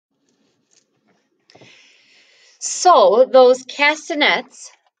So those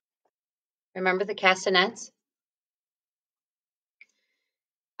castanets, remember the castanets?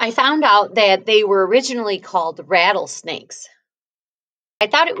 I found out that they were originally called rattlesnakes. I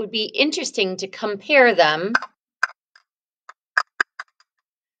thought it would be interesting to compare them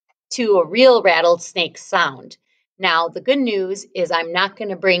to a real rattlesnake sound. Now, the good news is I'm not going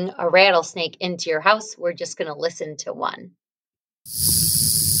to bring a rattlesnake into your house. We're just going to listen to one.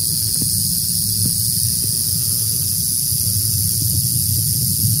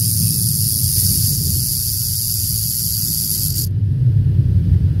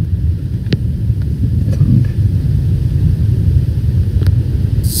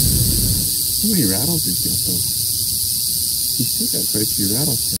 How many rattles did you get though? You still got quite a few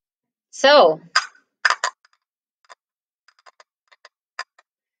rattles. So,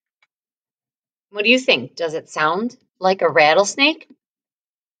 what do you think? Does it sound like a rattlesnake?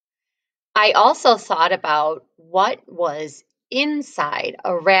 I also thought about what was inside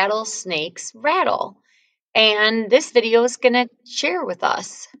a rattlesnake's rattle. And this video is going to share with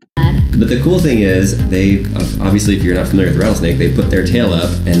us. But the cool thing is, they obviously, if you're not familiar with rattlesnake, they put their tail up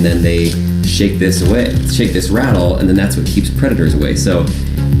and then they shake this rattle, and then that's what keeps predators away. So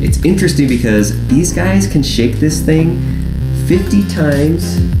it's interesting because these guys can shake this thing 50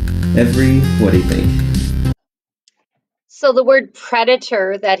 times every, what do you think? So the word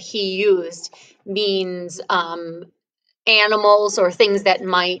predator that he used means animals or things that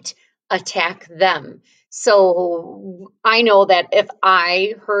might attack them. So I know that if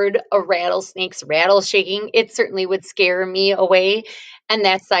I heard a rattlesnake's rattle shaking, it certainly would scare me away. And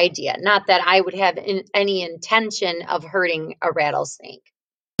that's the idea. Not that I would have any intention of hurting a rattlesnake.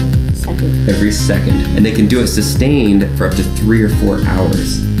 Every second. And they can do it sustained for up to 3 or 4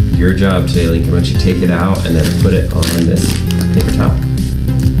 hours. Your job today, Lincoln, once you take it out and then put it on this paper towel.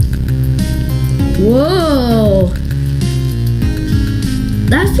 Whoa!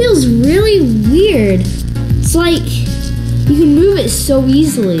 That feels really weird. It's like you can move it so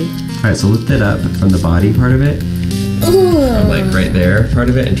easily. Alright, so lift it up from the body part of it. From like right there part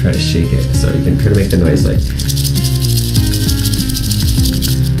of it, and try to shake it. So you can try to make the noise like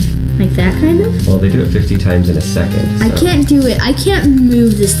that kind of? Well, they do it 50 times in a second. So. I can't do it. I can't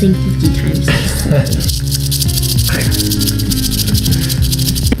move this thing 50 times in a second.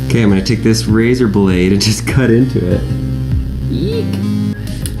 Okay, I'm gonna take this razor blade and just cut into it. Eek.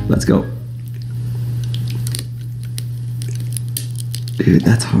 Let's go. Dude,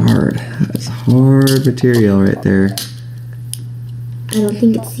 that's hard. That's hard material right there. I don't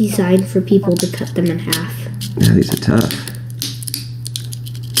think it's designed for people to cut them in half. Yeah, these are tough.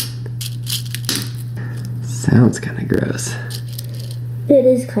 Sounds kind of gross. It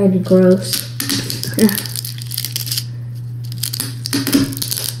is kind of gross.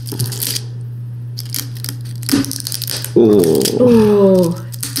 Oh.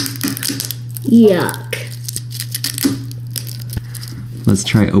 Yuck. Let's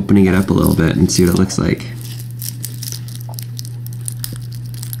try opening it up a little bit and see what it looks like.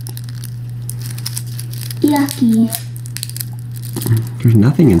 Yucky. There's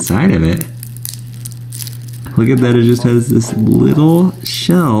nothing inside of it. Look at that, it just has this little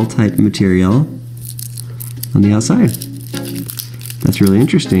shell type material on the outside. That's really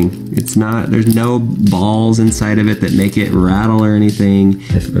interesting. It's not, there's no balls inside of it that make it rattle or anything.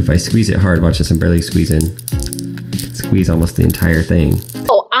 If I squeeze it hard, watch this, I'm barely squeezing. Squeeze almost the entire thing.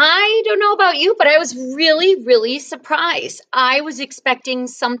 Oh, I don't know about you, but I was really, really surprised. I was expecting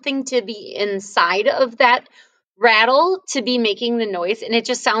something to be inside of that rattle to be making the noise, and it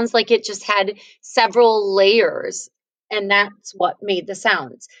just sounds like it just had several layers, and that's what made the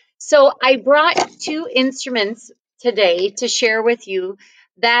sounds. So I brought 2 instruments today to share with you.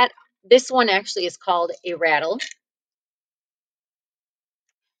 That this one actually is called a rattle,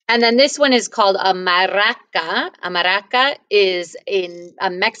 and then this one is called a maraca. A maraca is a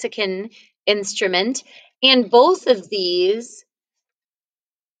Mexican instrument, and both of these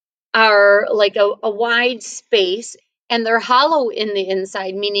are like a wide space, and they're hollow in the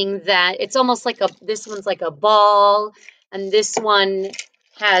inside, meaning that it's almost like this one's like a ball, and this one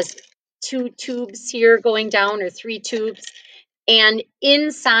has 2 tubes here going down, or 3 tubes, and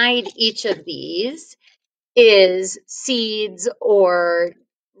inside each of these is seeds or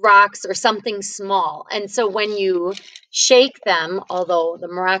rocks or something small. And so when you shake them, although the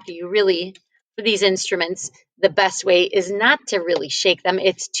maraca, you really, for these instruments, the best way is not to really shake them.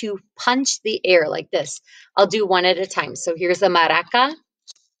 It's to punch the air like this. I'll do one at a time. So here's the maraca.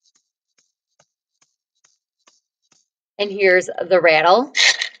 And here's the rattle.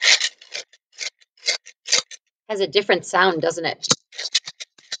 Has a different sound, doesn't it?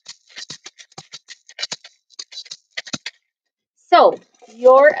 So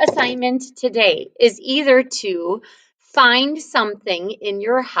your assignment today is either to find something in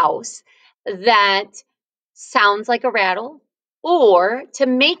your house that sounds like a rattle, or to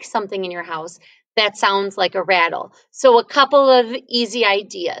make something in your house that sounds like a rattle. So a couple of easy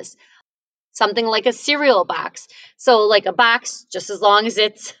ideas. Something like a cereal box. So like a box, just as long as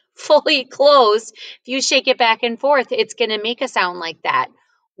it's fully closed, if you shake it back and forth, it's going to make a sound like that.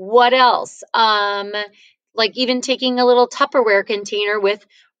 What else? Like even taking a little Tupperware container with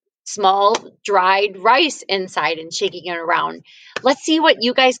small dried rice inside and shaking it around. Let's see what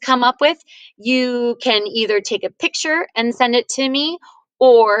you guys come up with. You can either take a picture and send it to me,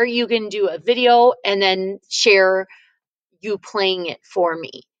 or you can do a video and then share you playing it for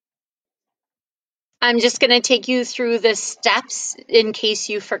me. I'm just going to take you through the steps in case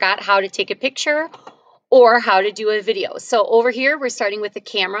you forgot how to take a picture or how to do a video. So over here, we're starting with the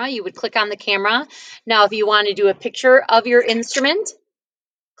camera. You would click on the camera. Now, if you want to do a picture of your instrument,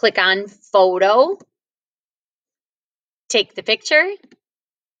 click on photo, take the picture,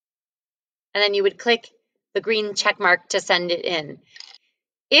 and then you would click the green check mark to send it in.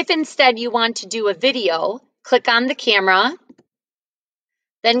 If instead you want to do a video, click on the camera,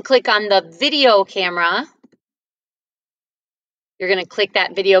 then click on the video camera. You're going to click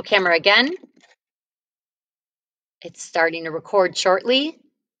that video camera again. It's starting to record shortly.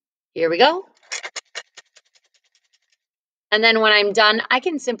 Here we go. And then when I'm done, I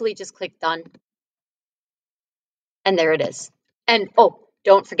can simply just click done. And there it is. And oh,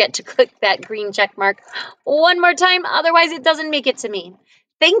 don't forget to click that green check mark one more time, otherwise it doesn't make it to me.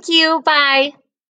 Thank you. Bye.